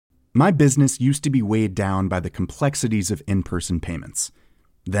My business used to be weighed down by the complexities of in-person payments.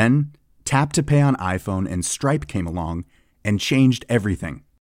 Then, Tap to Pay on iPhone and Stripe came along and changed everything.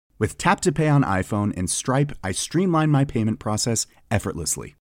 With Tap to Pay on iPhone and Stripe, I streamlined my payment process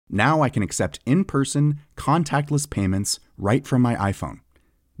effortlessly. Now I can accept in-person, contactless payments right from my iPhone.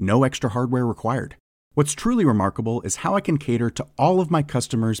 No extra hardware required. What's truly remarkable is how I can cater to all of my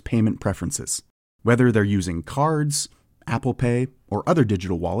customers' payment preferences. Whether they're using cards, Apple Pay, or other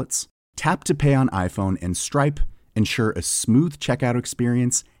digital wallets, Tap to Pay on iPhone and Stripe ensure a smooth checkout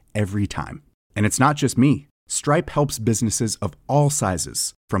experience every time. And it's not just me. Stripe helps businesses of all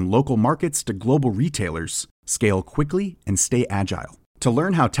sizes, from local markets to global retailers, scale quickly and stay agile. To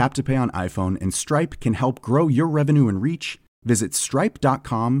learn how Tap to Pay on iPhone and Stripe can help grow your revenue and reach, visit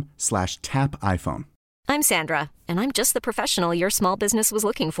stripe.com/tapiphone. I'm Sandra, and I'm just the professional your small business was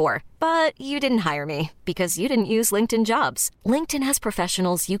looking for. But you didn't hire me because you didn't use LinkedIn Jobs. LinkedIn has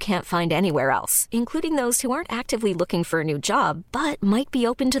professionals you can't find anywhere else, including those who aren't actively looking for a new job, but might be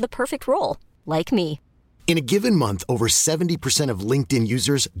open to the perfect role, like me. In a given month, over 70% of LinkedIn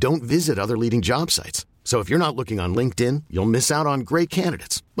users don't visit other leading job sites. So if you're not looking on LinkedIn, you'll miss out on great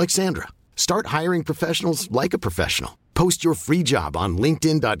candidates like Sandra. Start hiring professionals like a professional. Post your free job on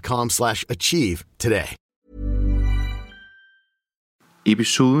linkedin.com/achieve today.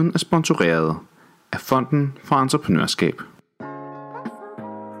 Episoden er sponsoreret af Fonden for Entreprenørskab.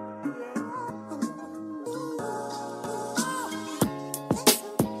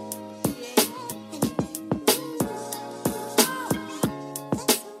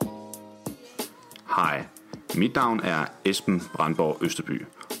 Hej, mit navn er Esben Brandborg Østerby,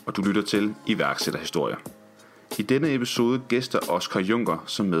 og du lytter til Iværksætterhistorier. I denne episode gæster Oscar Junker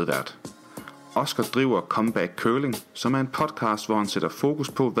som medvært. Oscar driver Comeback Curling, som er en podcast, hvor han sætter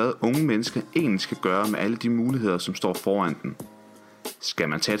fokus på, hvad unge mennesker egentlig skal gøre med alle de muligheder, som står foran dem. Skal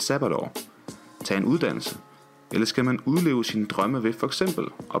man tage et sabbatår? Tage en uddannelse? Eller skal man udleve sine drømme ved for eksempel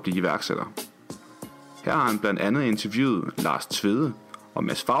at blive iværksætter? Her har han blandt andet interviewet Lars Tvede og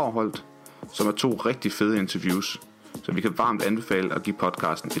Mads Fagerholt, som er to rigtig fede interviews, så vi kan varmt anbefale at give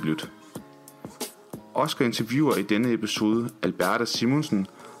podcasten et lyt. Oscar interviewer i denne episode Alberta Simonsen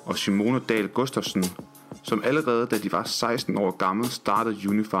og Simone Dahl Gustafsen, som allerede da de var 16 år gamle startede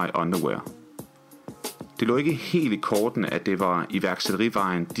Unify Underwear. Det lå ikke helt i kortene, at det var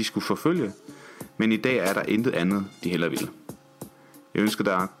iværksætterivejen, de skulle forfølge, men i dag er der intet andet, de heller ville. Jeg ønsker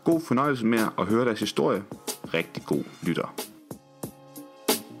dig god fornøjelse med at høre deres historie. Rigtig god lytter.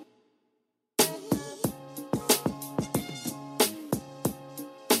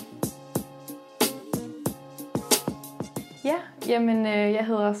 Jamen, jeg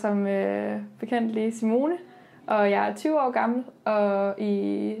hedder som bekendt lige Simone, og jeg er 20 år gammel, og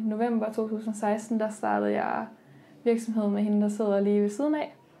i november 2016, der startede jeg virksomhed med hende, der sidder lige ved siden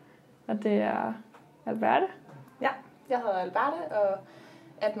af, og det er Alberta. Ja, jeg hedder Alberta og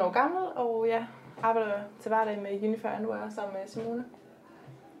 18 år gammel, og jeg arbejder til hverdag med Unify Underwear sammen med Simone.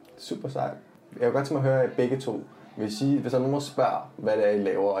 Super sejt. Jeg vil godt tænke mig at høre begge to. Hvis der er nogen, der spørger, hvad det er, I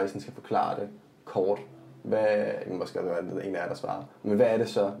laver, og I sådan skal forklare det kort, måske er det en af jer, der svarer. Men hvad er det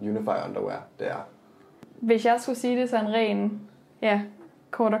så, Unify Underwear, det er? Hvis jeg skulle sige det sådan ren,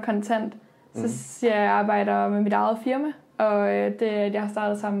 kort og kontant, så siger jeg, at jeg arbejder med mit eget firma. Og det er, at jeg har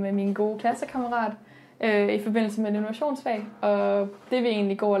startet sammen med min gode klassekammerat i forbindelse med et innovationsfag. Og det vi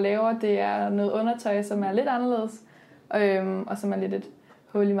egentlig går og laver, det er noget undertøj, som er lidt anderledes. Og som er lidt et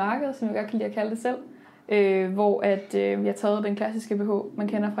hul i markedet, som jeg godt kan lide at kalde det selv. Hvor at, jeg har taget den klassiske BH, man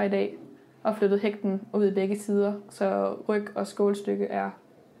kender fra i dag, og flyttet hægten ud i begge sider, så ryg og skålstykke er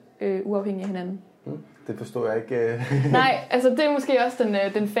uafhængige af hinanden. Det forstår jeg ikke. Nej, altså det er måske også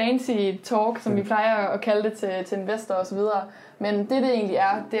den fancy talk, som vi plejer at kalde det til investorer og så videre. Men det egentlig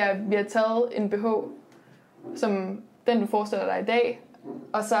er, det er, at vi har taget en BH, som den du forestiller dig i dag,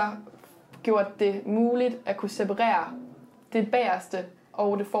 og så gjort det muligt at kunne separere det bagerste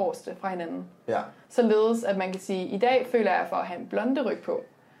og det forreste fra hinanden. Ja. Således at man kan sige, i dag føler jeg for at have en blonde ryg på.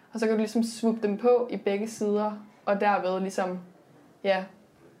 Og så kan du ligesom swoop dem på i begge sider, og derved ligesom,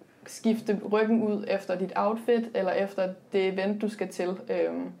 skifte ryggen ud efter dit outfit, eller efter det event, du skal til,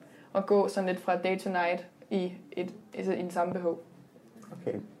 og gå sådan lidt fra day to night i den samme BH.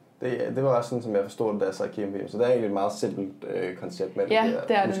 Okay. Det var også sådan, som jeg forstod det, da jeg sad i KMP. Så det er egentlig et meget simpelt koncept med det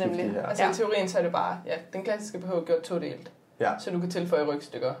er det nemlig. Altså i teorien så er det bare, den klassiske BH gjort todelt. Ja. Så du kan tilføje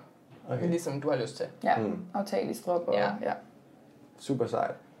rygstykker, ligesom du har lyst til. Ja, aftagelig strop og Super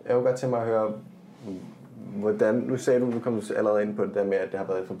sejt. Jeg vil godt tænke mig at høre, hvordan, nu sagde du kom allerede ind på det der med, at det har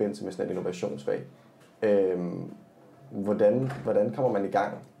været i forbindelse med sådan et innovationsfag. Hvordan kommer man i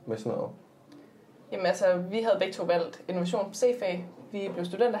gang med sådan noget? Jamen altså, vi havde begge to valgt innovation på C-fag, Vi blev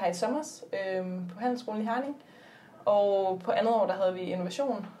studenter her i sommers på Handelsskolen i Herning. Og på andet år, der havde vi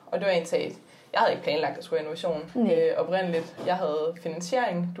innovation. Og det var egentlig, jeg havde ikke planlagt at skulle have innovation oprindeligt. Jeg havde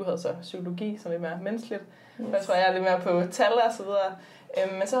finansiering, du havde så psykologi, som lidt mere menneskeligt. Yes. Jeg tror, jeg er lidt mere på tal og så videre.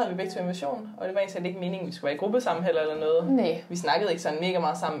 Men så havde vi begge to innovation, og det var egentlig ikke meningen, at vi skulle være i gruppe sammen heller eller noget. Nej. Vi snakkede ikke sådan mega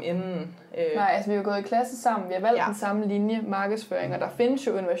meget sammen inden. Nej, altså vi har gået i klasse sammen, vi har valgt den samme linje, markedsføring, og der findes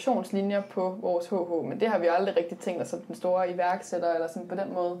jo innovationslinjer på vores HH, men det har vi aldrig rigtig tænkt os som den store iværksætter eller sådan på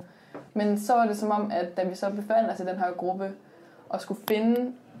den måde. Men så var det som om, at da vi så befandt os i den her gruppe og skulle finde,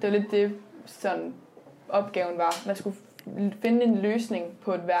 det var lidt det, sådan opgaven var, man skulle finde en løsning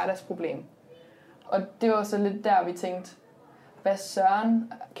på et hverdagsproblem. Og det var så lidt der, vi tænkte, hvad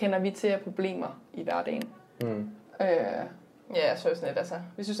søren kender vi til af problemer i hverdagen? Ja, så sådan lidt, altså.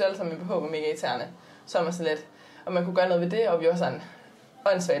 Vi synes alle sammen, at BH var mega irriterende. Så var man så lidt, og man kunne gøre noget ved det, og vi var sådan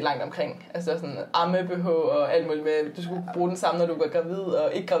åndssvagt langt omkring. Altså sådan amme-BH og alt muligt med, du skulle bruge den samme, når du var gravid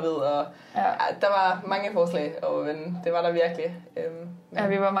og ikke gravid. Og, der var mange forslag, og det var der virkelig. Ja,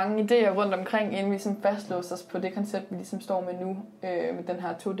 vi var mange idéer rundt omkring, inden vi ligesom fastlåste os på det koncept, vi ligesom står med nu, med den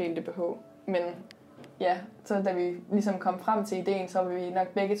her todelte BH. Men ja, så da vi ligesom kom frem til ideen, så var vi nok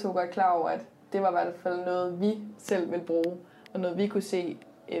begge to godt klar over, at det var i hvert fald noget, vi selv ville bruge, og noget, vi kunne se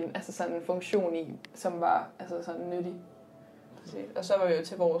sådan en funktion i, som var altså sådan nyttig. Og så var vi jo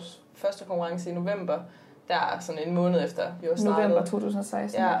til vores første konkurrence i november, der sådan en måned efter vi var startet. November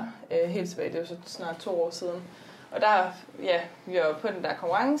 2016. Ja, helt tilbage. Det var så snart 2 år siden. Og der, ja, vi var på den der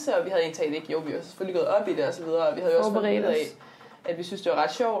konkurrence, og vi havde egentlig ikke, vi var selvfølgelig gået op i det og så videre, og vi havde jo også fundet ud af, at vi synes, det var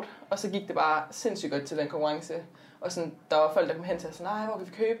ret sjovt, og så gik det bare sindssygt godt til den konkurrence. Og sådan, der var folk, der kom hen til os, sådan, nej, hvor kan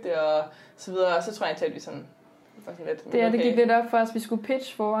vi købe det, og så videre. Og så tror jeg, at vi sådan lidt... Det gik lidt op for os. Vi skulle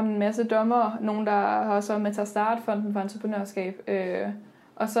pitch foran en masse dommere. Nogen, der har også været med til at starte Fonden for Entreprenørskab.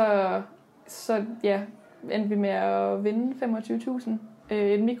 Og så endte vi med at vinde 25.000.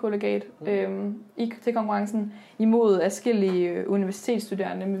 Et mikrolegat til konkurrencen imod adskillige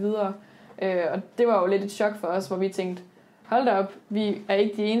universitetsstuderende med videre. Og det var jo lidt et chok for os, hvor vi tænkte, hold da op, vi er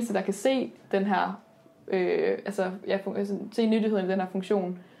ikke de eneste, der kan se den her, se nyttigheden i den her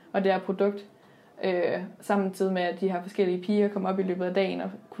funktion og det her produkt. Samtidig med, at de her forskellige piger kom op i løbet af dagen og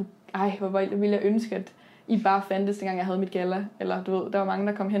kunne, hvor ville jeg ønske, at I bare fandtes, dengang jeg havde mit galla. Eller du ved, der var mange,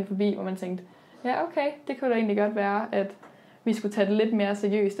 der kom hen forbi, hvor man tænkte, ja okay, det kunne da egentlig godt være, at vi skulle tage det lidt mere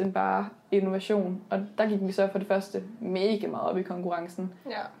seriøst end bare innovation. Og der gik vi så for det første mega meget op i konkurrencen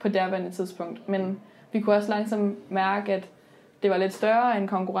på derværende tidspunkt. Men vi kunne også langsomt mærke, at det var lidt større end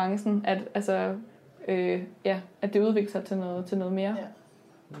konkurrencen, at, at det udviklede sig til noget mere. Ja.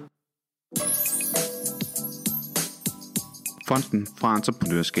 Fonden for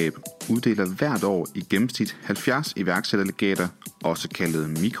Entreprenørskab uddeler hvert år i gennemsnit 70 iværksætterlegater, også kaldet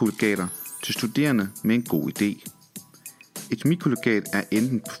mikrolegater, til studerende med en god idé. Et mikrolegat er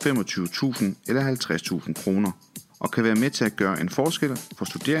enten på 25.000 eller 50.000 kroner, og kan være med til at gøre en forskel for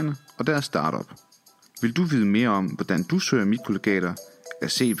studerende og deres startup. Vil du vide mere om, hvordan du søger mikrolegater, eller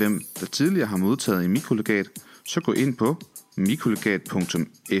se hvem der tidligere har modtaget en mikrolegat, så gå ind på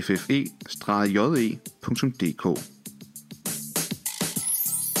mikrolegat.ffe-je.dk.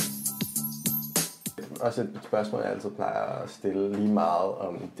 Også et spørgsmål, jeg altid plejer at stille lige meget,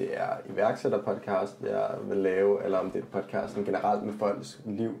 om det er iværksætterpodcast, jeg vil lave, eller om det er podcasten generelt med folks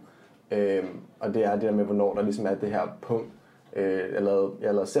liv. Og det er det der med, hvornår der ligesom er det her punkt. Jeg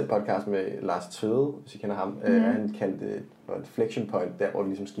lavede selv podcast med Lars Tøde, hvis I kender ham. Han kaldte det et flexion point, der hvor det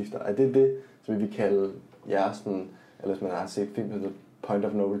ligesom skifter. Er det, som vi vil kalde jer sådan, eller hvis man har set filmen, point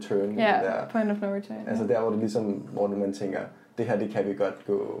of no return? Ja, point of no return. Altså der, hvor det ligesom, hvor man tænker, det her, det kan vi godt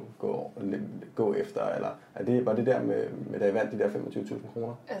gå efter, eller var det der med da I vandt de der 25.000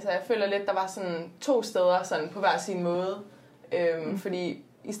 kroner? Altså jeg føler lidt, der var sådan 2 steder sådan på hver sin måde, fordi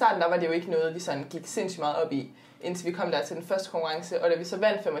i starten der var det jo ikke noget, vi sådan gik sindssygt meget op i, indtil vi kom der til den første konkurrence, og da vi så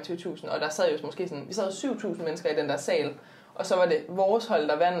vandt 25.000, og der sad jo måske sådan, vi sad 7.000 mennesker i den der sal, og så var det vores hold,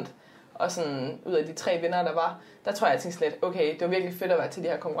 der vandt, og sådan ud af de 3 vinder, der var, der tror jeg tænkte slet, okay, det var virkelig fedt at være til de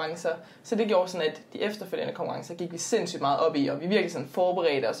her konkurrencer. Så det gjorde sådan, at de efterfølgende konkurrencer gik vi sindssygt meget op i, og vi virkelig sådan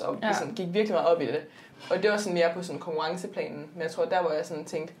forberedte os, og vi sådan gik virkelig meget op i det. Og det var sådan mere på sådan konkurrenceplanen, men jeg tror, der hvor jeg sådan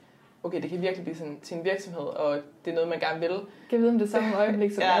tænkte, okay, det kan virkelig blive sådan til en virksomhed, og det er noget, man gerne vil. Kan jeg vide om det samme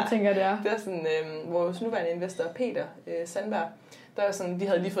øjeblik, som jeg tænker, det er? Det er sådan, vores nuværende investor, Peter Sandberg, der er sådan, de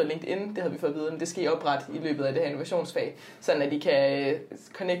havde lige fået LinkedIn, det havde vi fået at vide, men det skal I oprette i løbet af det her innovationsfag, sådan at de kan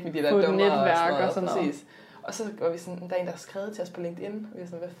connecte med de der dommer og sådan noget. Præcis. Og så var vi sådan, der er en, der har skrevet til os på LinkedIn, og vi var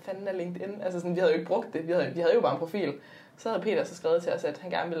sådan, hvad fanden er LinkedIn? Altså sådan, vi havde jo ikke brugt det, vi havde jo bare en profil. Så havde Peter så skrevet til os, at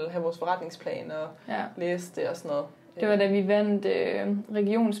han gerne ville have vores forretningsplan og læse det og sådan noget. Det var da vi vandt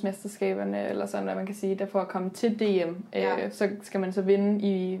regionsmesterskaberne, eller sådan, hvad man kan sige, der for at komme til DM, så skal man så vinde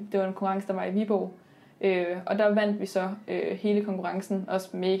det var en konkurrence, der var i Viborg. Og der vandt vi så hele konkurrencen, også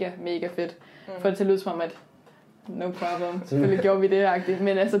mega, mega fedt. For det til at lyde som om, at no problem, selvfølgelig gjorde vi det,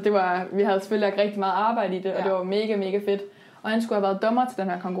 men altså, vi havde selvfølgelig lagt rigtig meget arbejde i det, og det var mega, mega fedt. Og han skulle have været dommer til den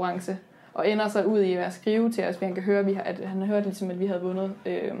her konkurrence, og ender så ud i at skrive til os, fordi han kan høre, at han hørte ligesom, at vi havde vundet.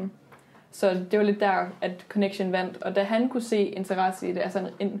 Så det var lidt der, at Connection vandt. Og da han kunne se interesse i det, altså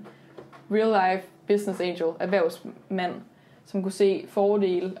en real life business angel, erhvervsmand, som kunne se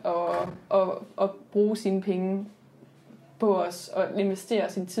fordele og bruge sine penge på os, og investere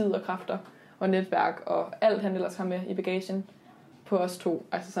sin tid og kræfter og netværk, og alt han ellers har med i bagagen på os to.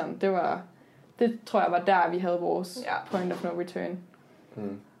 Altså sådan, det tror jeg var der, vi havde vores point of no return.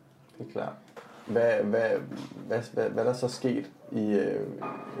 Det er klart. Hvad der så sket i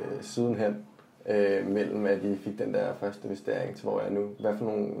sidenhen mellem at I fik den der første investering til hvor jeg er nu? Hvad for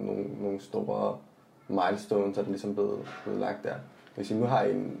nogle store milestones er der ligesom blevet lagt der? Hvis I nu har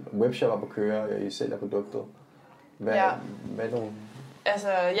en webshop op at køre, og I sælger produktet, hvad nogle... Altså,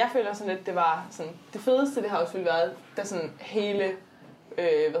 jeg føler sådan lidt, det var sådan, det fedeste, det har jo selvfølgelig været, da sådan hele,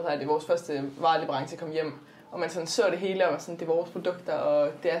 vores første vareleverance kom hjem, og man sådan så det hele, og sådan, det er vores produkter, og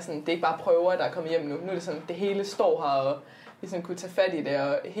det er sådan, det er ikke bare prøver, der er kommet hjem nu. Nu er det sådan, det hele står her, og vi sådan kunne tage fat i det,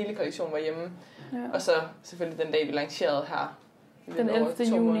 og hele kollektionen var hjemme. Ja. Og så selvfølgelig den dag, vi lancerede her. Den 11.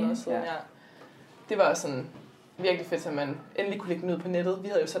 juni. Siden, ja. Det var sådan virkelig fedt, at man endelig kunne lægge den ud på nettet. Vi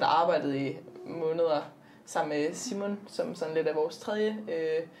havde jo så der arbejdet i måneder sammen med Simon, som sådan lidt af vores tredje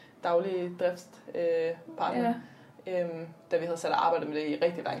daglige driftspartner. Da vi havde sat og arbejdet med det i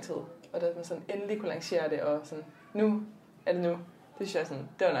rigtig lang tid. Og da man sådan endelig kunne lancere det, og sådan, nu er det nu. Det synes jeg sådan,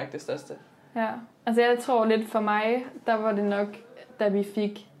 det var nok det største. Ja, altså jeg tror lidt for mig, der var det nok, da vi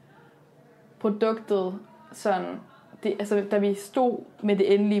fik produktet sådan, altså da vi stod med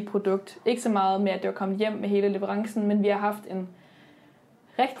det endelige produkt. Ikke så meget med, at det var kommet hjem med hele leverancen, men vi har haft en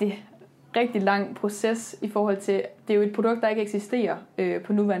rigtig, rigtig lang proces i forhold til, det er jo et produkt, der ikke eksisterer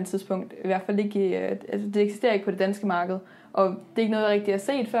på nuværende tidspunkt. I hvert fald ikke, altså det eksisterer ikke på det danske marked, og det er ikke noget, jeg rigtig har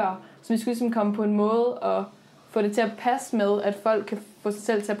set før. Så vi skulle ligesom komme på en måde og få det til at passe med, at folk kan få sig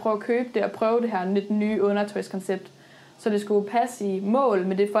selv til at prøve at købe det og prøve det her lidt nye undertøjskoncept. Så det skulle passe i mål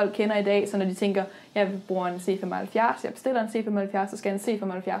med det, folk kender i dag. Så når de tænker, jeg bruger en C75, jeg bestiller en C75, så skal en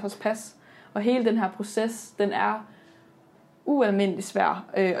C75 også passe. Og hele den her proces, den er ualmindelig svær.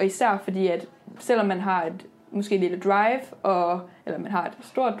 Og især fordi, at selvom man har et måske et lille drive, eller man har et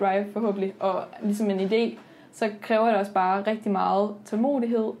stort drive forhåbentlig, og ligesom en idé, så kræver det også bare rigtig meget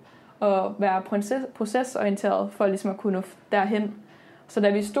tålmodighed og være procesorienteret for ligesom at kunne nå derhen. Så da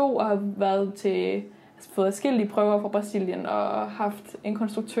vi stod og har været til fået forskellige prøver fra Brasilien og haft en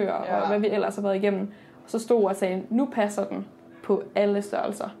konstruktør og hvad vi ellers har været igennem, så stod og sagde, nu passer den på alle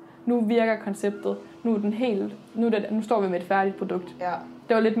størrelser. Nu virker konceptet. Nu står vi med et færdigt produkt. Ja.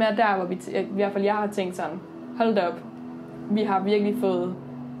 Det var lidt mere der, hvor i hvert fald jeg har tænkt sådan, hold da op, vi har virkelig fået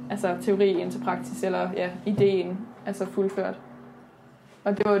teori ind til praksis, eller ideen fuldført.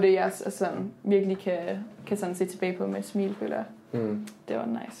 Og det var det, jeg virkelig kan sådan se tilbage på med et smil, føler jeg. Det var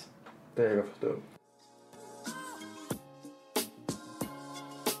nice. Det er jeg godt forstå.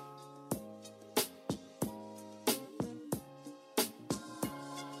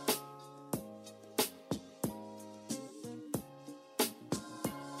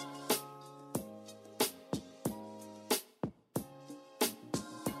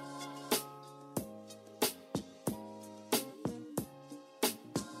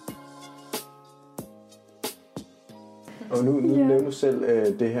 Og nu nævner du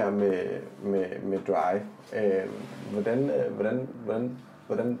selv det her med drive.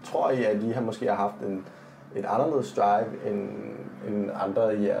 Hvordan tror I, at I måske har haft et anderledes drive end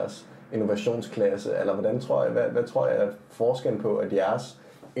andre i jeres innovationsklasse? Eller hvad tror jeg er forskellen på, at jeres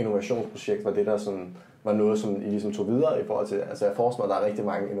innovationsprojekt var det, der sådan, var noget, som I ligesom tog videre i forhold til? Altså jeg forestiller mig, at der er rigtig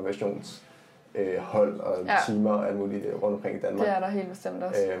mange hold og timer og alt muligt rundt omkring i Danmark. Det er der helt bestemt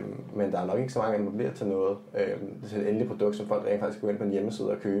også. Men der er nok ikke så mange, der bliver til noget. Det er et endeligt produkt, som folk rent faktisk går ind på en hjemmeside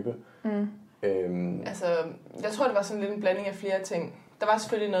og købe. Jeg tror, det var sådan lidt en blanding af flere ting. Der var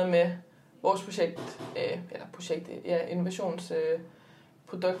selvfølgelig noget med vores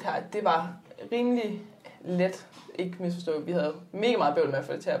innovationsprodukt her. Det var rimelig let, ikke misforstå. Vi havde mega meget bøvl med at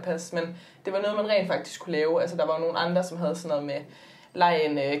få det til at passe, men det var noget, man rent faktisk kunne lave. Altså, der var nogle andre, som havde sådan noget med leje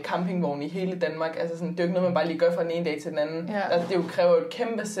en campingvogn i hele Danmark. Altså sådan, det er jo ikke noget, man bare lige gør fra den ene dag til den anden. Ja. Altså, det jo kræver et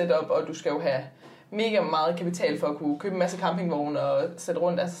kæmpe setup, og du skal jo have mega meget kapital for at kunne købe en masse campingvogne og sætte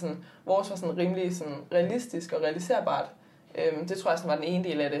rundt. Altså sådan, vores var sådan rimelig sådan realistisk og realiserbart Det tror jeg sådan var den ene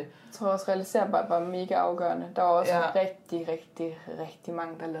del af det. Jeg tror også, realiserbart var mega afgørende. Der var også rigtig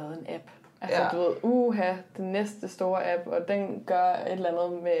mange, der lavede en app. Altså, du ved, den næste store app, og den gør et eller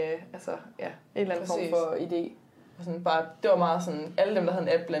andet med, et eller andet form for idé. Sådan bare, det var meget sådan, alle dem, der havde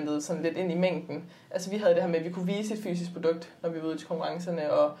en app, blandede sådan lidt ind i mængden. Altså, vi havde det her med, at vi kunne vise et fysisk produkt, når vi var ude til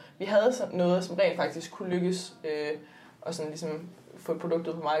konkurrencerne, og vi havde sådan noget, som rent faktisk kunne lykkes, og sådan ligesom få et produkt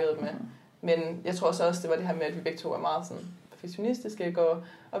ud på markedet med. Men jeg tror så også, det var det her med, at vi begge to er meget sådan perfektionistiske, går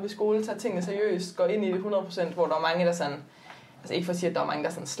op i skole, tager tingene seriøst, går ind i det 100%, hvor der var mange, der sådan, altså ikke for at sige, at der var mange, der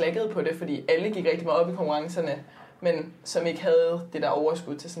sådan slækkede på det, fordi alle gik rigtig meget op i konkurrencerne, men som ikke havde det der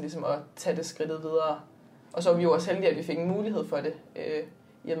overskud til sådan ligesom at tage det skridtet videre. Og så var vi jo også heldige, at vi fik en mulighed for det,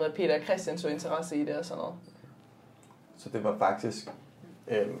 i og med at Peter og Christian så interesse i det og sådan noget. Så det var faktisk,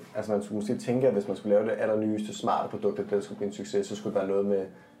 altså man skulle måske tænke, at hvis man skulle lave det allernyeste smarte produkt, at det skulle blive en succes, så skulle det være noget med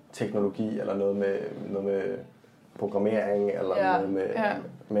teknologi, eller noget med programmering, eller noget med... Ja.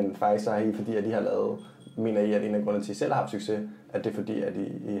 Men faktisk så er det fordi, at de har lavet, mener I, at en af grundene til, at I selv har haft succes, at det er fordi, at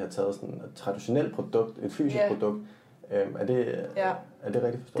I har taget sådan et traditionelt produkt, et fysisk produkt. Er det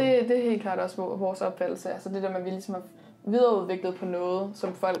rigtigt forstået? Det er helt klart også vores opfattelse. Altså det der med, at vi ligesom har videreudviklet på noget,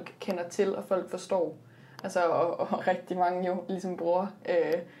 som folk kender til, og folk forstår. Altså, og rigtig mange jo ligesom bruger.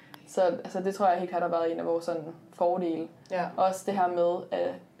 Så altså, det tror jeg helt klart har været en af vores sådan, fordele. Ja. Også det her med,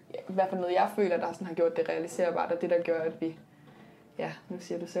 i hvert fald noget jeg føler, der sådan har gjort det realiserbart, og det der gør, at vi, nu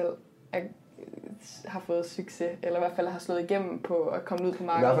siger du selv, har fået succes, eller i hvert fald har slået igennem på at komme ud på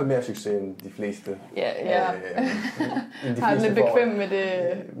markedet. I hvert fald mere succes end de fleste. Har lidt bekvem med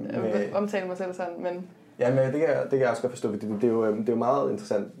det, omtale mig selv sådan, men... Ja, men det kan jeg også godt forstå, fordi det er jo meget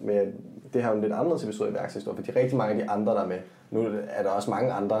interessant med, det her er jo en lidt anderledes episode i iværksætterhistorie, fordi rigtig mange af de andre, der er med, nu er der også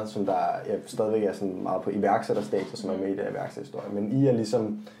mange andre, som der stadigvæk er sådan meget på iværksætterstadiet, som er med i det iværksætterhistorie, men I er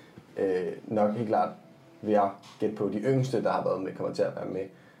ligesom nok helt klart ved at gætte på de yngste, der har været med, kommer til at være med.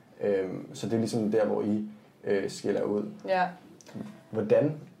 Så det er ligesom der, hvor I skiller ud. Ja.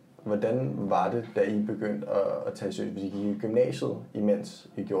 Hvordan var det, da I begyndte at tage seriøst? Hvis I gik i gymnasiet, imens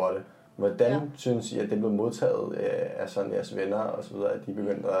I gjorde det. Hvordan synes I, at det blev modtaget af sådan jeres venner og så videre, at de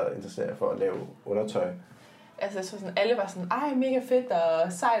begyndte at interessere jer for at lave undertøj? Altså, jeg tror sådan, alle var sådan, ej, mega fedt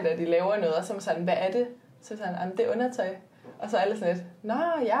og sejt, at de laver noget. Og så var sådan, hvad er det? Så sådan, det er undertøj. Og så alle sådan lidt, nå,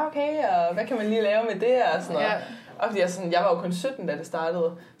 ja, okay, og hvad kan man lige lave med det? Og sådan noget. Ja. Og fordi jeg var jo kun 17, da det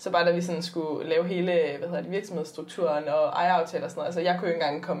startede, så bare da vi sådan skulle lave hele virksomhedsstrukturen og ejeraftaler og sådan noget, altså jeg kunne jo ikke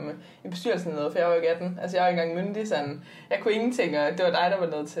engang komme i bestyrelsen eller noget, for jeg var jo ikke 18, altså jeg var ikke engang myndig, sådan, jeg kunne ingenting, og det var dig, der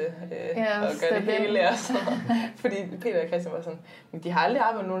var nødt til at gøre det hele, og sådan noget. Fordi Peter og Christian var sådan, men de har aldrig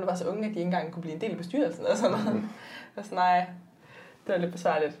arbejdet med nogen, der var så unge, at de ikke engang kunne blive en del af bestyrelsen og sådan noget. Og sådan, nej, det var lidt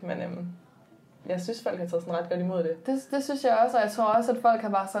besværligt, men jeg synes, folk har taget sådan ret godt imod det. Det synes jeg også, og jeg tror også, at folk har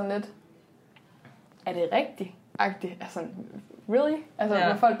bare sådan lidt, er det rigtigt? Altså, really? Altså,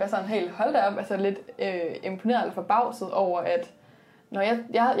 når folk er sådan helt holdt op, altså lidt imponeret eller forbavset over, at når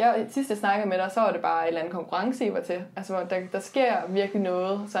jeg sidst jeg snakkede med dig, så var det bare en eller anden konkurrence, I var til. Altså, der sker virkelig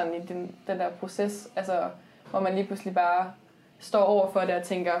noget sådan i den der proces, altså, hvor man lige pludselig bare står over for det og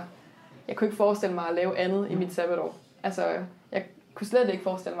tænker, jeg kunne ikke forestille mig at lave andet i mit sabbatår. Altså, jeg kunne slet ikke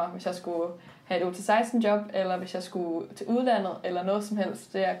forestille mig, hvis jeg skulle have et 8-16 job, eller hvis jeg skulle til udlandet, eller noget som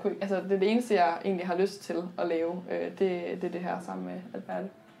helst. Det er det eneste, jeg egentlig har lyst til at lave. Det er det her sammen med Alberte.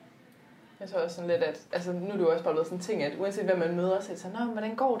 Jeg tror også sådan lidt, at altså, nu er det jo også bare blevet sådan en ting, at uanset hvad man møder, så er det sådan,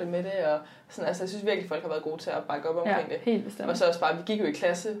 hvordan går det med det? Og sådan, altså, jeg synes virkelig, at folk har været gode til at bakke op omkring det. Helt bestemt. Og så også bare, vi gik jo i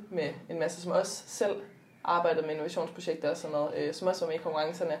klasse med en masse, som også selv arbejdede med innovationsprojekter og sådan noget, som også var med i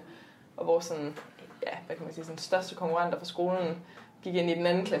konkurrencerne, og hvor sådan, hvad kan man sige, sådan største konkurrenter fra skolen gik ind i den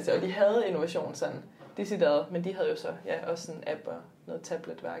anden klasse, og de havde innovation sådan decideret, men de havde jo så også en app og noget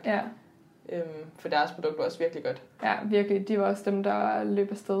tabletværk. Ja. For deres produkt var også virkelig godt. Ja, virkelig. De var også dem, der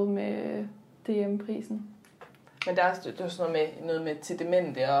løb afsted med DM-prisen. Men det var sådan noget med til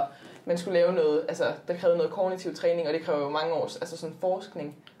demente, og man skulle lave noget, altså der krævede noget kognitiv træning, og det kræver jo mange års, altså sådan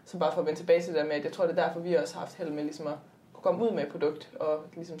forskning, som bare for at vende tilbage til det der med, at jeg tror, det er derfor, vi også har haft held med ligesom at kunne komme ud med et produkt, og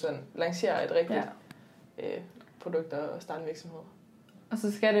ligesom sådan lancere et rigtigt produkt og starte en virksomhed. Og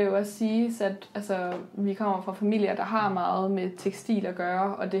så skal det jo også siges, at altså, vi kommer fra familier, der har meget med tekstil at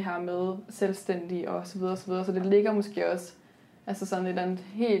gøre, og det her med selvstændig og så videre, så videre. Så det ligger måske også altså sådan et andet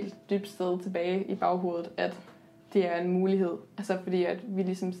helt dybt sted tilbage i baghovedet, at det er en mulighed. Altså fordi at vi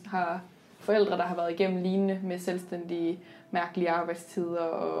ligesom har forældre, der har været igennem lignende med selvstændige, mærkelige arbejdstider,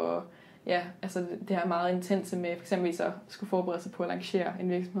 og altså det her meget intense med for eksempel at skulle forberede sig på at lancere en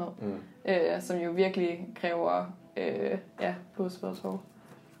virksomhed, som jo virkelig kræver blodsved.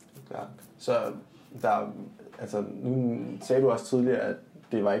 Ja. Så der, altså nu sagde du også tidligere, at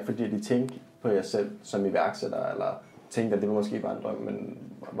det var ikke fordi, at I tænkte på jer selv som iværksætter, eller tænkte, at det var måske bare en drøm, men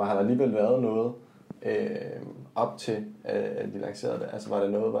har der alligevel været noget op til, at de lancerede det? Altså var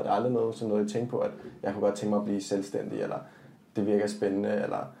der aldrig noget, I tænkte på, at jeg kunne godt tænke mig at blive selvstændig, eller det virker spændende,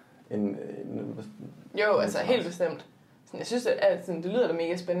 eller Jo, altså helt bestemt. Sådan, jeg synes, at det lyder da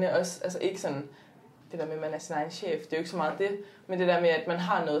mega spændende, også altså ikke sådan det der med, at man er sin egen chef, det er jo ikke så meget det, men det der med, at man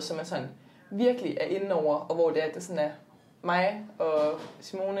har noget, som man sådan virkelig er inde over, og hvor det er, det sådan er mig og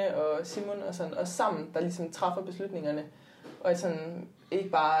Simone og Simon og sådan, og sammen, der ligesom træffer beslutningerne, og at sådan ikke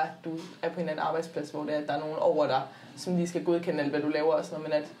bare, du er på en eller anden arbejdsplads, hvor det er, at der er nogen over dig, som lige skal godkende alt, hvad du laver og sådan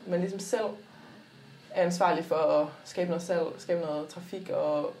noget, men at man ligesom selv er ansvarlig for at skabe noget salg, skabe noget trafik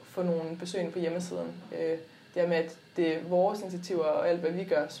og få nogle besøgende på hjemmesiden. Det er med, at det er vores initiativer og alt, hvad vi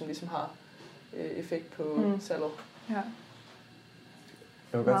gør, som ligesom har effekt på salget. Ja.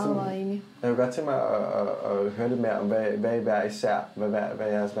 Jeg vil godt tænke mig at høre lidt mere om, hvad I hver især, hvad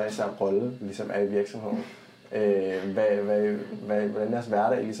jeres hver især rolle ligesom er i virksomheden. Hvordan jeres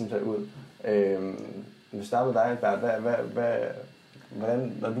hverdag ligesom ser ud. Vi starter med dig, Albert.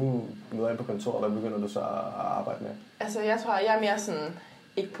 Hvordan, når du møder ind på kontoret, hvad begynder du så at arbejde med? Altså, jeg tror, jeg er mere sådan,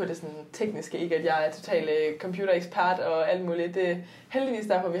 ikke på det sådan tekniske, ikke at jeg er total computerekspert og alt muligt. Det er heldigvis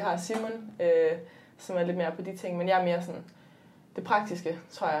derfor, vi har Simon, som er lidt mere på de ting, men jeg er mere sådan, det praktiske,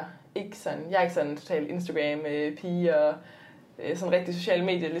 tror jeg. Jeg er ikke sådan total Instagram-pige og sådan rigtig sociale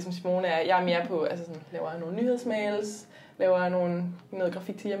medier, ligesom Simone er. Jeg er mere på, altså sådan, laver nogle nyhedsmails, laver noget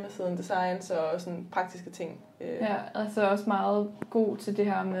grafik til hjemmesiden, designs og sådan praktiske ting. Ja, altså også meget god til det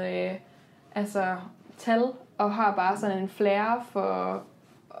her med altså tal, og har bare sådan en flair for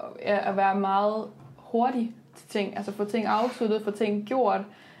at være meget hurtig til ting, altså få ting afsluttet, få ting gjort,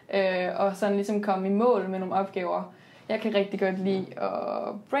 og sådan ligesom komme i mål med nogle opgaver. Jeg kan rigtig godt lide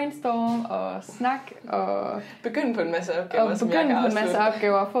at brainstorme og snakke og begynde på en masse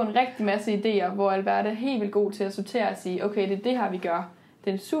opgaver, og få en rigtig masse idéer, hvor Albert er helt vildt god til at sortere og sige, okay, det er det her, vi gør.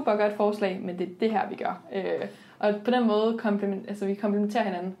 Det er et super godt forslag, men det er det her, vi gør. Og på den måde vi komplementerer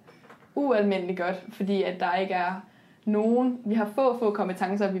hinanden ualmindeligt godt, fordi at der ikke er nogen, vi har få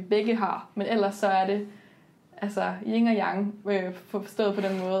kompetencer, vi begge har, men ellers så er det altså yin og yang, forstået på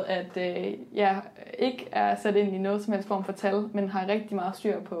den måde, at jeg ikke er sat ind i noget som helst form for tal, men har rigtig meget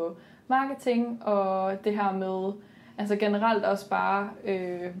styr på marketing, og det her med, altså generelt også bare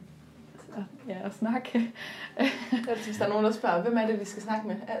at snakke. Hvis der er nogen, der spørger, hvem er det, vi skal snakke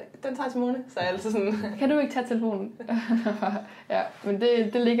med? Den tager Simone, så er jeg altid sådan. Kan du ikke tage telefonen? Ja, men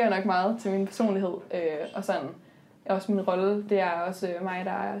det ligger nok meget til min personlighed, og sådan. Også min rolle, det er også mig,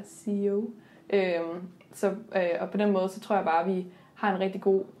 der er CEO. Og på den måde, så tror jeg bare, at vi har en rigtig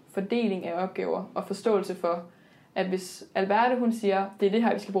god fordeling af opgaver og forståelse for, at hvis Alberte, hun siger, det er det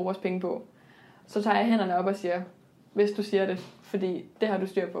her, vi skal bruge vores penge på, så tager jeg hænderne op og siger, hvis du siger det, fordi det har du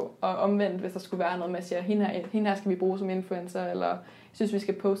styr på. Og omvendt, hvis der skulle være noget med at sige, hende her skal vi bruge som influencer, eller jeg synes, vi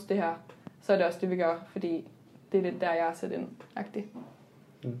skal poste det her, så er det også det, vi gør, fordi det er lidt der, jeg er sat ind-agtig.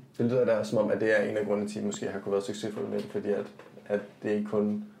 Det lyder da som om, at det er en af grundene til, at I måske har kunnet være succesfulde med det, fordi at det ikke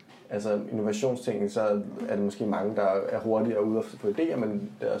kun altså innovationstingen, så er det måske mange, der er hurtige og ude at få idéer,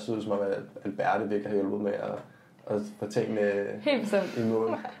 men det er også ud som om, at Alberte virkelig har hjulpet med at få tingene i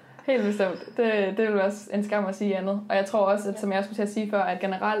mål. Helt bestemt. Det vil være en skam at sige andet. Og jeg tror også, at som jeg skulle til at sige før, at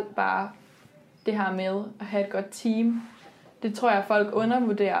generelt bare det her med at have et godt team, det tror jeg, at folk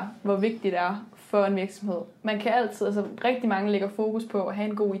undervurderer, hvor vigtigt det er for en virksomhed. Man kan altid, altså rigtig mange lægger fokus på at have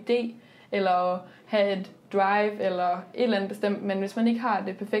en god idé, eller have et drive, eller et eller andet bestemt, men hvis man ikke har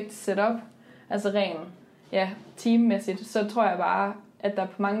det perfekte setup, altså teammæssigt, så tror jeg bare, at der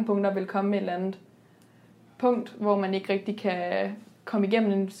på mange punkter vil komme et eller andet punkt, hvor man ikke rigtig kan komme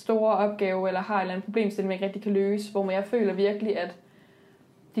igennem en stor opgave, eller har et eller andet problemstilling, man ikke rigtig kan løse, hvor jeg føler virkelig, at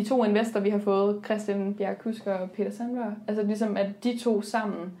de to investorer, vi har fået, Christian Bjerg Kusker og Peter Sandberg, altså ligesom, at de to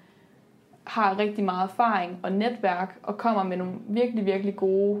sammen har rigtig meget erfaring og netværk, og kommer med nogle virkelig, virkelig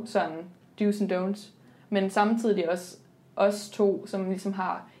gode sådan do's and don'ts, men samtidig også os to, som ligesom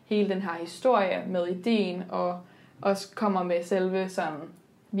har hele den her historie med ideen, og også kommer med selve sådan,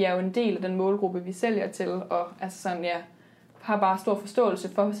 vi er jo en del af den målgruppe, vi sælger til, og altså sådan, har bare stor forståelse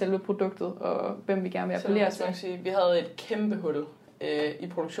for selve produktet, og hvem vi gerne vil appellere til. Vi havde et kæmpe hul i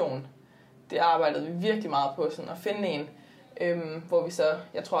produktionen. Det arbejdede vi virkelig meget på, sådan at finde en, hvor vi så,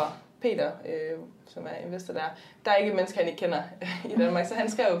 jeg tror, Peter, som er investor der er ikke et menneske, han ikke kender i Danmark, så han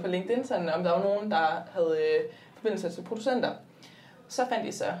skrev på LinkedIn, sådan, om der var nogen, der havde forbindelse til producenter. Så fandt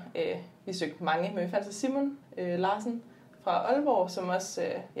vi så, vi søgte mange, men vi fandt så Simon Larsen fra Aalborg, som også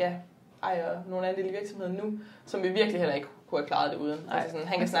ejer nogle af de virksomheder nu, som vi virkelig heller ikke kunne have klaret det uden. Altså sådan,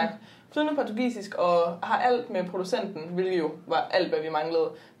 han kan snakke flydende portugisisk og har alt med producenten, hvilket jo var alt, hvad vi manglede.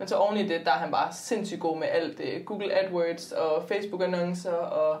 Men så oven i det, der er han bare sindssygt god med alt. Google AdWords og Facebook-annoncer,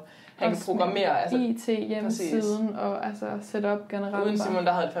 og han kan programmere. Altså, IT-hjemmesiden og altså setup generelt. Uden Simon,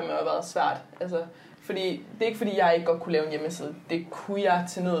 der havde det fandme været svært. Altså, fordi, det er ikke fordi, jeg ikke godt kunne lave en hjemmeside. Det kunne jeg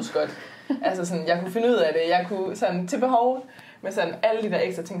til nøds godt. Altså sådan, jeg kunne finde ud af det. Jeg kunne sådan til behov. Men sådan alle de der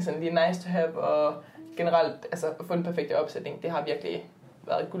ekstra ting, sådan lige nice to have, og generelt altså, at få den perfekte opsætning, det har virkelig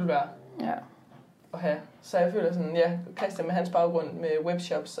været guld værd at have. Så jeg føler sådan, Christian med hans baggrund med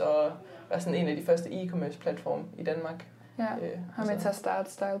webshops og var sådan en af de første e-commerce platforme i Danmark. Ja, har med til at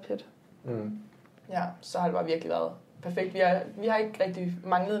starte StylePit. Ja, så har det bare virkelig været perfekt. Vi har ikke rigtig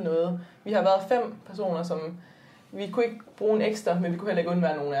manglet noget. Vi har været 5 personer, som vi kunne ikke bruge en ekstra, men vi kunne heller ikke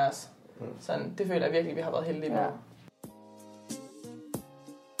undvære nogen af os. Sådan, det føler jeg virkelig, vi har været heldige med. Ja.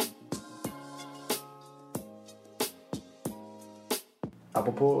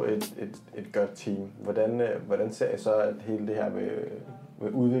 Apropos et godt team, hvordan ser I så, at hele det her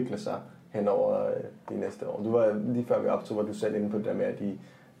vil udvikle sig hen over de næste år? Du var lige før vi optog, hvor du selv inde på det der med, at de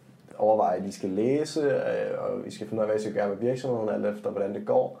overvejer, at de skal læse, og I skal finde ud af, hvad I skal gøre med virksomheden, alt efter hvordan det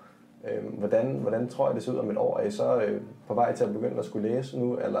går. Hvordan tror jeg, det ser ud om et år? Er I så på vej til at begynde at skulle læse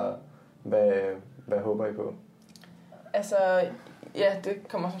nu, eller hvad håber I på? Altså, ja, det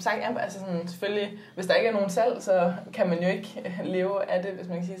kommer som sagt an på, altså sådan, selvfølgelig, hvis der ikke er nogen salg, så kan man jo ikke leve af det, hvis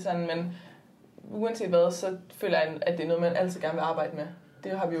man kan sige sådan, men uanset hvad, så føler jeg, at det er noget, man altid gerne vil arbejde med.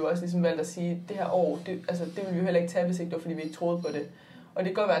 Det har vi jo også ligesom valgt at sige, det her år, det vil vi jo heller ikke tage, hvis ikke det var, fordi vi ikke troede på det. Og det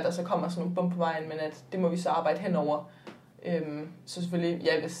kan godt være, at der så kommer sådan nogle bump på vejen, men at det må vi så arbejde henover. Så selvfølgelig,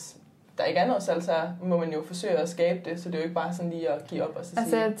 ja, hvis der ikke er noget salg, så må man jo forsøge at skabe det, så det er jo ikke bare sådan lige at give op og så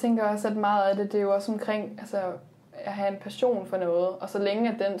sige. Jeg tænker også, at meget af det er jo også omkring, altså at have en passion for noget, og så længe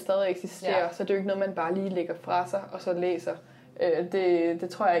at den stadig eksisterer, så det er jo ikke noget, man bare lige lægger fra sig og så læser. Det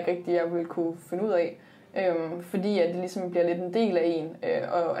tror jeg ikke rigtig, jeg vil kunne finde ud af, fordi at det ligesom bliver lidt en del af en,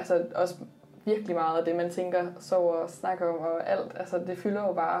 og altså også virkelig meget af det, man tænker, sover og snakker om og alt, altså det fylder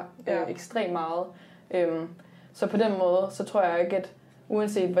jo bare ekstremt meget. Så på den måde, så tror jeg ikke, at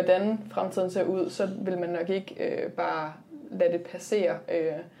uanset hvordan fremtiden ser ud, så vil man nok ikke bare lade det passere.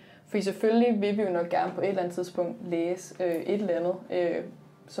 For selvfølgelig vil vi jo nok gerne på et eller andet tidspunkt læse et eller andet,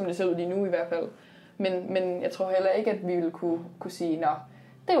 som det ser ud lige nu i hvert fald. Men jeg tror heller ikke, at vi vil kunne sige, nå,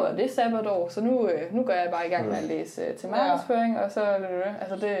 det var det sabbatår, så nu går jeg bare i gang med at læse til markedsføring, og så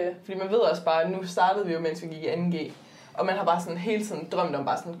altså det. Fordi man ved også bare, nu startede vi jo, mens vi gik i 2G, og man har bare sådan hele tiden drømt om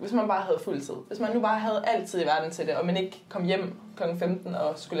bare sådan, hvis man bare havde fuld tid, hvis man nu bare havde altid i verden til det, og man ikke kom hjem kl. 15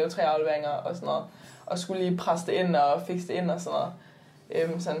 og skulle lave 3 afleveringer og sådan noget, og skulle lige presse det ind og fikse det ind og sådan noget.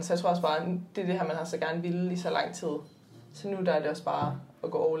 Så jeg tror også bare, det er det her, man har så gerne ville i så lang tid. Så nu der er det også bare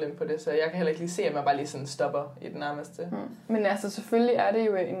at gå all in på det, så jeg kan heller ikke lige se, at man bare lige sådan stopper i det nærmeste. Men altså selvfølgelig er det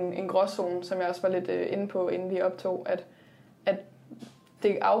jo en gråzone, som jeg også var lidt inde på, inden vi optog, at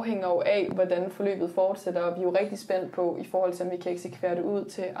det afhænger jo af, hvordan forløbet fortsætter, og vi er jo rigtig spændt på, i forhold til, om vi kan eksekvere det ud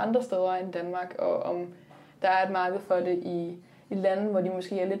til andre steder end Danmark, og om der er et marked for det i lande, hvor de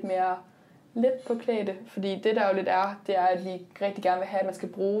måske er lidt mere let på klæde. Fordi det der jo lidt det er, at vi rigtig gerne vil have, at man skal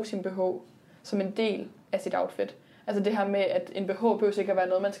bruge sin BH som en del af sit outfit. Altså det her med, at en BH behøver ikke at være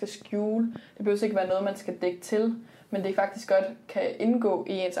noget, man skal skjule. Det behøver ikke at være noget, man skal dække til. Men det faktisk godt kan indgå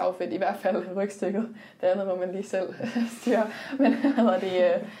i ens outfit, i hvert fald rygstykket. Det andet må man lige selv styre.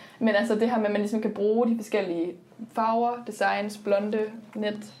 Men altså det her med, at man ligesom kan bruge de forskellige farver, designs, blonde,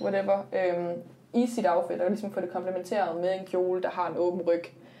 net, whatever, i sit outfit, og ligesom få det komplementeret med en kjole, der har en åben ryg,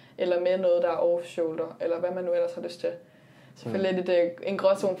 eller med noget, der er off-shoulder, eller hvad man nu ellers har lyst til. Selvfølgelig lidt en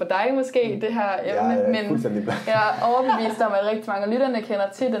gråzone for dig måske, det her emne, men jeg er overbevist om, at rigtig mange af lytterne kender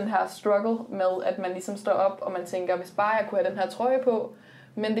til den her struggle med, at man ligesom står op, og man tænker, hvis bare jeg kunne have den her trøje på,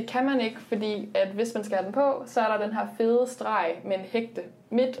 men det kan man ikke, fordi at hvis man skal have den på, så er der den her fede streg med en hægte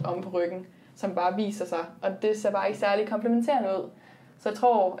midt om på ryggen, som bare viser sig, og det ser bare ikke særlig komplementerende ud. Så jeg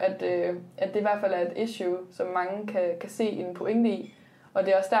tror, at det i hvert fald er et issue, som mange kan se en pointe i, og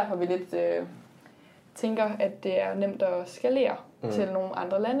det er også derfor, vi lidt tænker, at det er nemt at skalere til nogle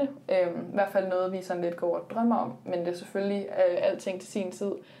andre lande. I hvert fald noget, vi sådan lidt går og drømmer om, men det er selvfølgelig alting til sin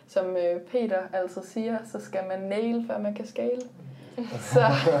tid. Som Peter altid siger, så skal man nail, før man kan scale. Så,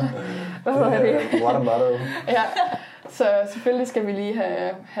 hvad hedder det? What a motto. Ja, så selvfølgelig skal vi lige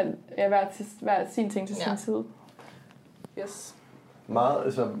have hver sin ting til sin tid. Yes. Meget,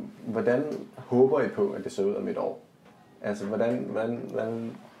 altså, hvordan håber I på, at det ser ud om et år? Altså,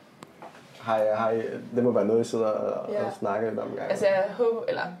 hvordan har I, det må være noget, I sidder og snakker lidt om gang. Altså, jeg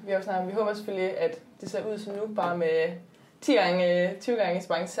håber, vi håber selvfølgelig, at det ser ud som nu, bare med 10 gange, 20 gange så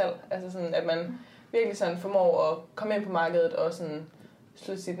mange salg. Altså sådan, at man virkelig sådan formår at komme ind på markedet og sådan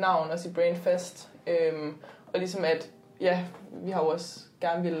slå sit navn og sit brand fast. Og ligesom at, ja, vi har jo også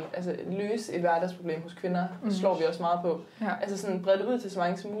gerne vil løse et hverdagsproblem hos kvinder. Det slår vi også meget på. Ja. Altså sådan brede det ud til så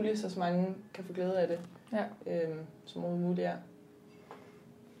mange som muligt, så mange kan få glæde af det. Ja. Som muligt er.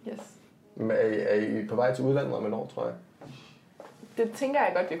 Yes. Men er I på vej til udlandet om et år, tror jeg? Det tænker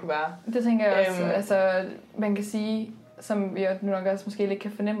jeg godt, vi kunne være. Det tænker jeg også. Altså, man kan sige, som vi nu nok også måske lidt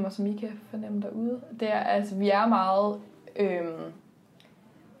kan fornemme, og som I kan fornemme derude, det er, altså, vi er meget...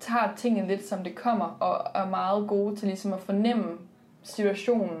 tager tingene lidt, som det kommer, og er meget gode til ligesom at fornemme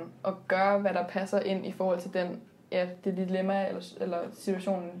situationen, og gøre, hvad der passer ind i forhold til den, ja, det dilemma, eller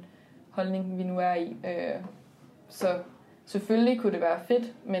situationen, holdning, vi nu er i. Så selvfølgelig kunne det være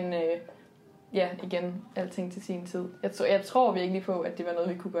fedt, men ja, igen, alting til sin tid. Jeg tror virkelig på, at det var noget,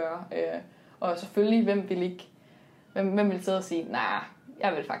 vi kunne gøre. Og selvfølgelig, hvem vil sidde og sige, nej,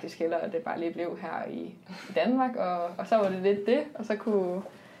 jeg vil faktisk hellere, at det bare lige blev her i Danmark, og så var det lidt det, og så kunne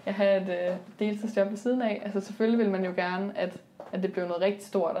jeg have et deltidsjob ved siden af. Altså selvfølgelig vil man jo gerne, at det blev noget rigtig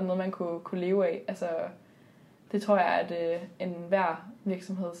stort, og noget, man kunne leve af. Altså, det tror jeg, at en hver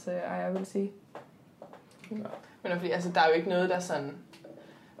virksomhedsejer vil sige. Ja. Men fordi, altså, der er jo ikke noget, der sådan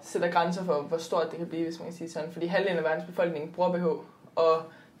sætter grænser for, hvor stort det kan blive, hvis man kan sige sådan. Fordi halvdelen af verdens befolkning bruger BH, og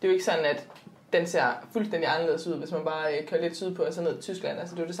det er jo ikke sådan, at den ser fuldstændig anderledes ud, hvis man bare kører lidt sydpå og så ned til Tyskland.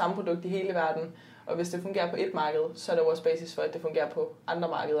 Altså, det er jo det samme produkt i hele verden, og hvis det fungerer på et marked, så er der også basis for, at det fungerer på andre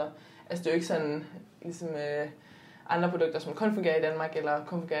markeder. Altså, det er jo ikke sådan, ligesom andre produkter, som kun fungerer i Danmark, eller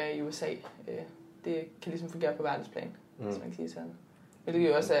kun fungerer i USA. Det kan ligesom fungere på verdensplan, hvis man kan sige sådan. Hvilket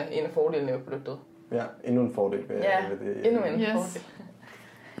jo også er en af fordelene ved produktet. Ja, endnu en fordel ved, ved det. Endnu en fordel.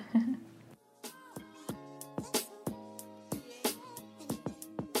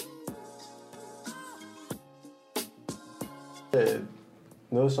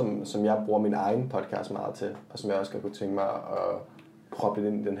 Noget, som jeg bruger min egen podcast meget til, og som jeg også kan kunne tænke mig at proppe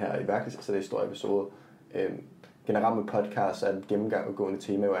ind i den her iværksætterhistorie-episode. Generelt med podcast er et gennemgående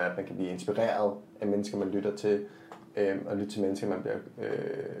tema, jo er, at man kan blive inspireret af mennesker, man lytter til, og lytte til mennesker, man bliver,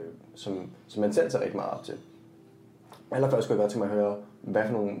 som man selv ser rigtig meget op til. Allerførst skulle jeg godt tænke mig at høre, hvad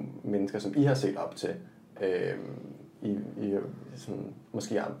for nogle mennesker, som I har set op til, i sådan,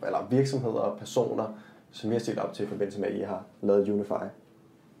 måske eller virksomheder og personer, som I har set op til i forbindelse med, at I har lavet Unify.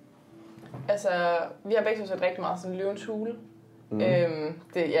 Altså, vi har begge set rigtig meget sådan Løvens Hule.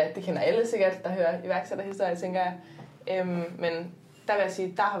 Det kender alle sikkert, der hører iværksætterhistorie, tænker jeg. Men der vil jeg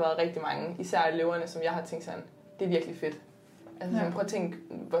sige, der har været rigtig mange, især i løverne, som jeg har tænkt sådan, det er virkelig fedt. Altså, prøv at tænke,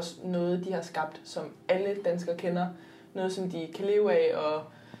 hvor noget de har skabt, som alle danskere kender. Noget, som de kan leve af, og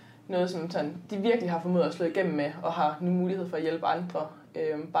noget, som sådan, de virkelig har formået at slå igennem med, og har nu mulighed for at hjælpe andre.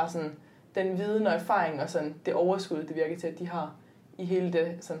 Bare sådan den viden og erfaring, og sådan det overskud, det virker til, at de har i hele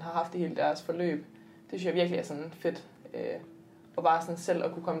det, sådan har haft i hele deres forløb. Det synes jeg virkelig er sådan fedt. Og bare sådan selv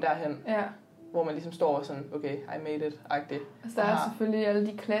at kunne komme derhen, hvor man ligesom står og sådan, okay, I made it-agtigt. Altså, der er selvfølgelig alle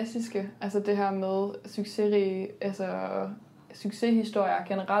de klassiske, altså det her med succeshistorier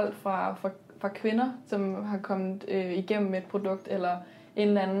generelt fra kvinder, som har kommet igennem et produkt, eller en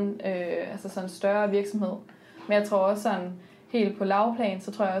eller anden sådan større virksomhed. Men jeg tror også sådan, helt på lavplan,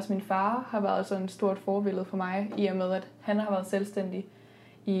 så tror jeg også, at min far har været sådan et stort forbillede for mig, i og med, at han har været selvstændig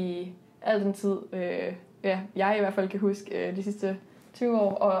i al den tid, jeg i hvert fald kan huske de sidste 20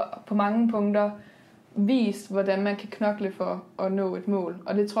 år, og på mange punkter vist, hvordan man kan knokle for at nå et mål.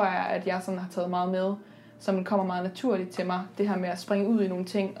 Og det tror jeg, at jeg sådan har taget meget med, som kommer meget naturligt til mig. Det her med at springe ud i nogle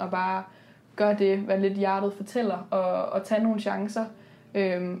ting, og bare gøre det, hvad lidt hjertet fortæller, og tage nogle chancer.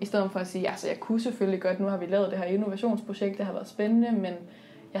 I stedet for at sige, altså jeg kunne selvfølgelig godt, nu har vi lavet det her innovationsprojekt, det har været spændende, men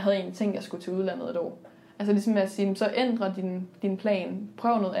jeg havde egentlig tænkt, at jeg skulle til udlandet et år. Altså ligesom at sige, så ændre din plan,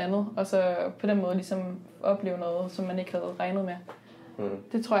 prøv noget andet, og så på den måde ligesom opleve noget, som man ikke havde regnet med.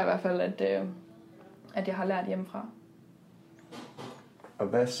 Det tror jeg i hvert fald, at jeg har lært hjemmefra. Og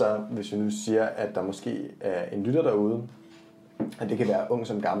hvad så, hvis vi nu siger, at der måske er en lytter derude, at det kan være ung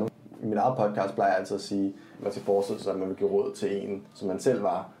som gammel. I mit eget podcast plejer jeg altid at sige, at man skal forestille sig, at man vil give råd til en, som man selv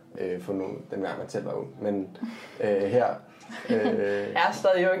var, for nogle, dengang man selv var ung. Men her... jeg er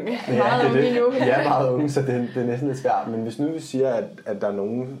stadig ung. Meget ung endnu. Jeg er meget ung, så det er næsten lidt svært. Men hvis nu vi siger, at der er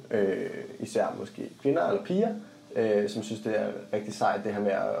nogen, især måske kvinder eller piger, som synes, det er rigtig sejt, det her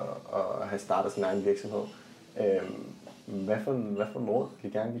med at have startet sin egen virksomhed. Hvad for råd kan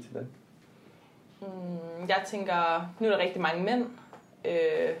I gerne give til den? Jeg tænker, nu er der rigtig mange mænd,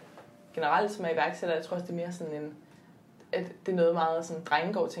 generelt som er iværksætter. Jeg tror også, det er mere sådan at det er noget meget sådan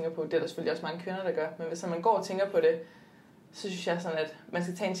drenge går og tænker på. Det er der selvfølgelig også mange kvinder, der gør. Men hvis man går og tænker på det, så synes jeg sådan, at man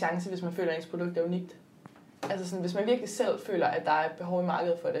skal tage en chance, hvis man føler, at ens produkt er unikt. Altså sådan, hvis man virkelig selv føler, at der er behov i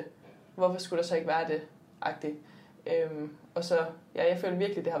markedet for det, hvorfor skulle der så ikke være det? Agtigt. Og så, ja, jeg føler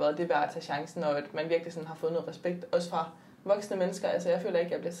virkelig, det har været det værd at tage chancen, og at man virkelig sådan har fået noget respekt, også fra voksne mennesker. Altså, jeg føler ikke,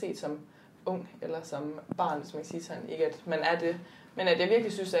 at jeg bliver set som ung eller som barn, hvis man kan sige sådan. Ikke at man er det, men at jeg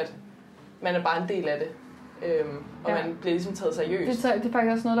virkelig synes, at man er bare en del af det. Og man bliver ligesom taget seriøst. Det er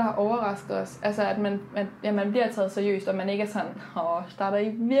faktisk også noget, der har overrasket os. Altså, at man bliver taget seriøst, og man ikke er sådan, starter i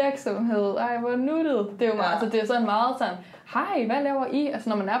virksomhed, ej, hvor nuttet. Det er jo meget, altså, det er sådan meget sådan, hej, hvad laver I? Altså,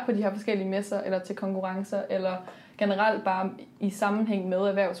 når man er på de her forskellige messer, eller til konkurrencer, eller generelt bare i sammenhæng med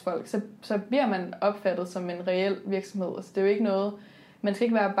erhvervsfolk, så bliver man opfattet som en reel virksomhed. Altså, det er jo ikke noget, man skal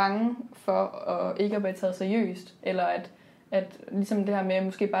ikke være bange for at ikke at blive taget seriøst, eller at ligesom det her med at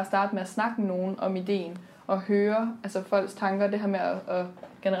måske bare starte med at snakke med nogen om ideen, og høre altså folks tanker, det her med at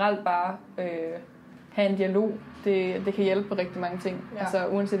generelt bare have en dialog, det kan hjælpe på rigtig mange ting. Ja. Altså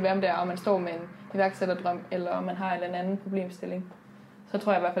uanset hvem det er, om man står med en iværksætterdrøm, eller om man har en eller anden problemstilling, så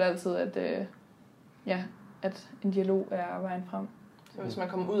tror jeg i hvert fald altid, at en dialog er vejen frem. Så hvis man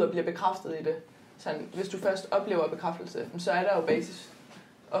kommer ud og bliver bekræftet i det, sådan, hvis du først oplever bekræftelse, så er der jo basis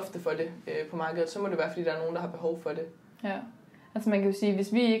ofte for det på markedet, så må det være, fordi der er nogen, der har behov for det. Ja, altså man kan jo sige,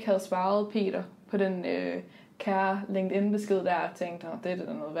 hvis vi ikke havde svaret Peter på den kære LinkedIn-besked der, og tænkte, det er da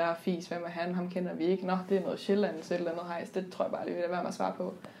noget værre fis, hvem er han, ham kender vi ikke, det er noget Sjællands eller noget hejs, det tror jeg bare, det ville være med at svare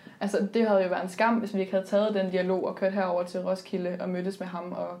på. Altså det havde jo været en skam, hvis vi ikke havde taget den dialog og kørt herover til Roskilde og mødtes med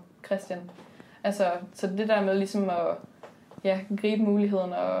ham og Christian. Altså, så det der med ligesom at gribe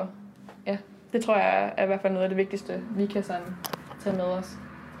muligheden, og det tror jeg er i hvert fald noget af det vigtigste, vi kan sådan tage med os,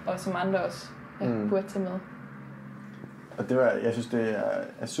 og som andre også burde tage med. Og jeg synes, det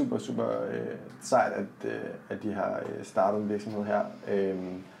er super, super sejt, at de har startet en virksomhed her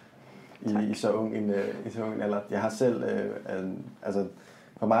i så ung en alder. Jeg har selv, altså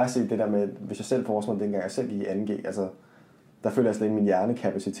for mig at se det der med, hvis jeg selv forestiller mig dengang jeg selv gik i 2G, altså der føler jeg slet ikke, at min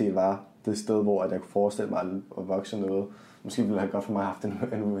hjernekapacitet var det sted, hvor jeg kunne forestille mig at vokse noget. Måske ville det have godt for mig at have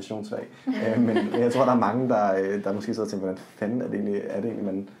haft en innovationsfag. Men jeg tror, der er mange, der måske sidder og tænker, hvordan fanden er det egentlig,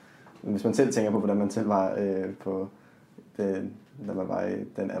 man, hvis man selv tænker på, hvordan man selv var på da man var i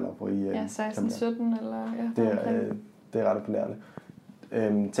den alder, hvor I... 16-17 eller... Det er ret imponerende.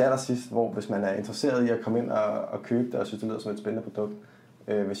 Til allersidst, hvis man er interesseret i at komme ind og købe det, og synes, det lyder som et spændende produkt,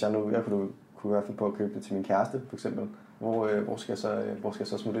 hvis jeg kunne i hvert fald på at købe det til min kæreste, for eksempel, hvor skal jeg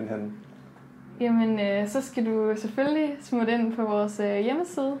så smutte ind hen? Jamen, så skal du selvfølgelig smutte ind på vores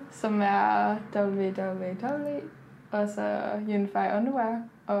hjemmeside, som er www, og så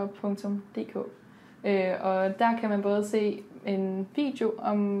unifyunderwear.dk. Og der kan man både se en video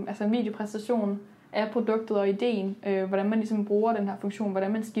en videopræsentation af produktet og ideen, hvordan man ligesom bruger den her funktion,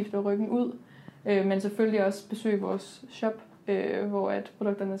 hvordan man skifter ryggen ud, men selvfølgelig også besøge vores shop, hvor at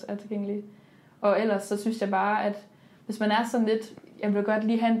produkterne er tilgængelige. Og ellers så synes jeg bare, at hvis man er sådan lidt, jeg vil godt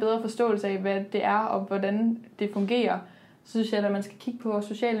lige have en bedre forståelse af, hvad det er og hvordan det fungerer, så synes jeg, at man skal kigge på vores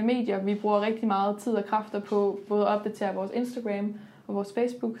sociale medier. Vi bruger rigtig meget tid og kræfter på både at opdatere vores Instagram og vores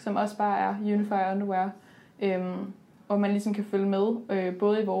Facebook, som også bare er Unify Underwear. Og man ligesom kan følge med,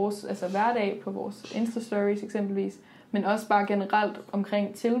 både i vores hverdag på vores Insta-stories eksempelvis, men også bare generelt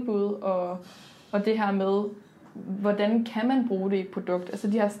omkring tilbud og det her med, hvordan kan man bruge det i et produkt. Altså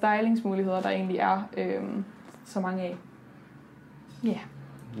de her stylingsmuligheder, der egentlig er så mange af. Ja. Yeah.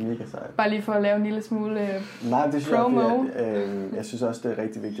 Mega sejt. Bare lige for at lave en lille smule promo. Jeg synes også, det er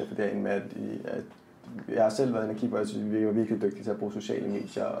rigtig vigtigt for det med, at jeg har selv været energibøj, og vi er virkelig dygtige til at bruge sociale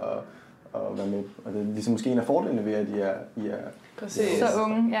medier og være med. Og det er ligesom måske en af fordelene ved, at I er præcis. Så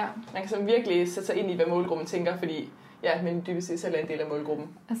unge, ja. Man kan så virkelig sætte sig ind i, hvad målgruppen tænker, fordi men dybest set selv er en del af målgruppen.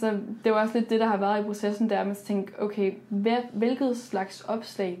 Altså, det var også lidt det, der har været i processen, der med at tænke, okay, hvilket slags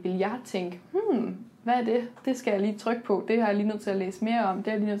opslag vil jeg tænke? Hvad er det? Det skal jeg lige trykke på. Det har jeg lige nødt til at læse mere om. Det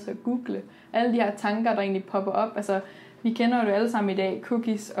er jeg lige nødt til at google. Alle de her tanker, der egentlig popper op. Altså, vi kender jo alle sammen i dag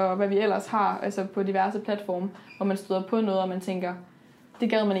cookies og hvad vi ellers har altså på diverse platforme, hvor man støder på noget, og man tænker, det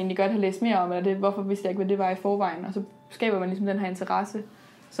gad man egentlig godt have læst mere om, eller hvorfor vidste jeg ikke, hvad det var i forvejen. Og så skaber man ligesom den her interesse.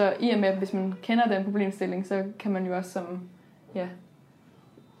 Så i og med, at hvis man kender den problemstilling, så kan man jo også som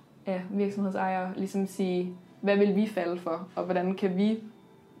virksomhedsejer ligesom sige, hvad vil vi falde for, og hvordan kan vi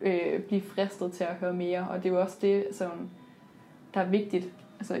blive fristet til at høre mere. Og det er jo også det, der er vigtigt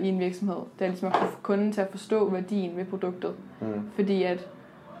altså i en virksomhed. Det er ligesom at få kunden til at forstå værdien ved produktet. Fordi at,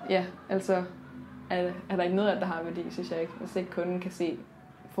 er der ikke noget af det, der har værdi, synes jeg ikke. Hvis ikke kunden kan se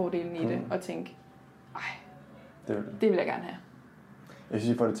fordelen i det, og tænke, det vil jeg gerne have. Jeg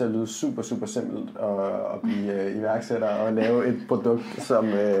synes, I får det til at lyde super, super simpelt at blive iværksætter og lave et produkt,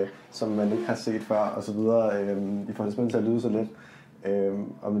 som man ikke har set før, og så videre. I får det simpelthen til at lyde så let.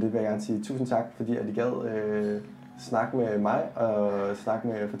 Og med det vil jeg gerne sige tusind tak, fordi at I gad snakke med mig og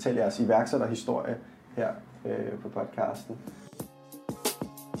fortælle jeres iværksætterhistorie her på podcasten.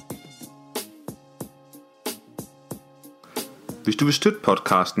 Hvis du vil støtte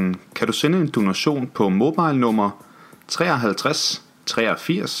podcasten, kan du sende en donation på mobile nummer 53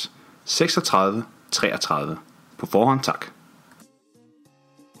 83 36 33. På forhånd tak.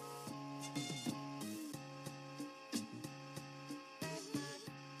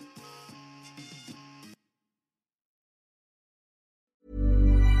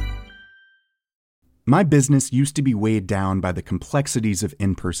 My business used to be weighed down by the complexities of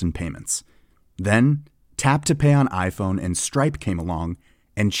in-person payments. Then, Tap to Pay on iPhone and Stripe came along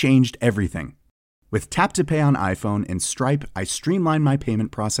and changed everything. With Tap to Pay on iPhone and Stripe, I streamlined my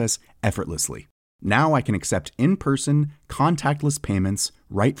payment process effortlessly. Now I can accept in-person, contactless payments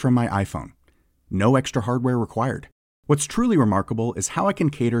right from my iPhone. No extra hardware required. What's truly remarkable is how I can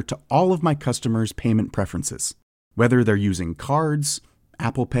cater to all of my customers' payment preferences. Whether they're using cards,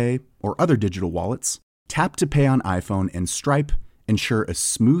 Apple Pay, or other digital wallets, Tap to Pay on iPhone and Stripe ensure a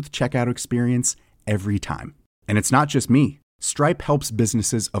smooth checkout experience every time. And it's not just me. Stripe helps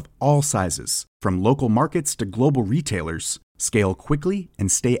businesses of all sizes, from local markets to global retailers, scale quickly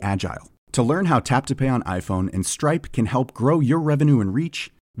and stay agile. To learn how Tap to Pay on iPhone and Stripe can help grow your revenue and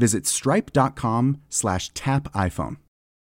reach, visit stripe.com/tapiphone.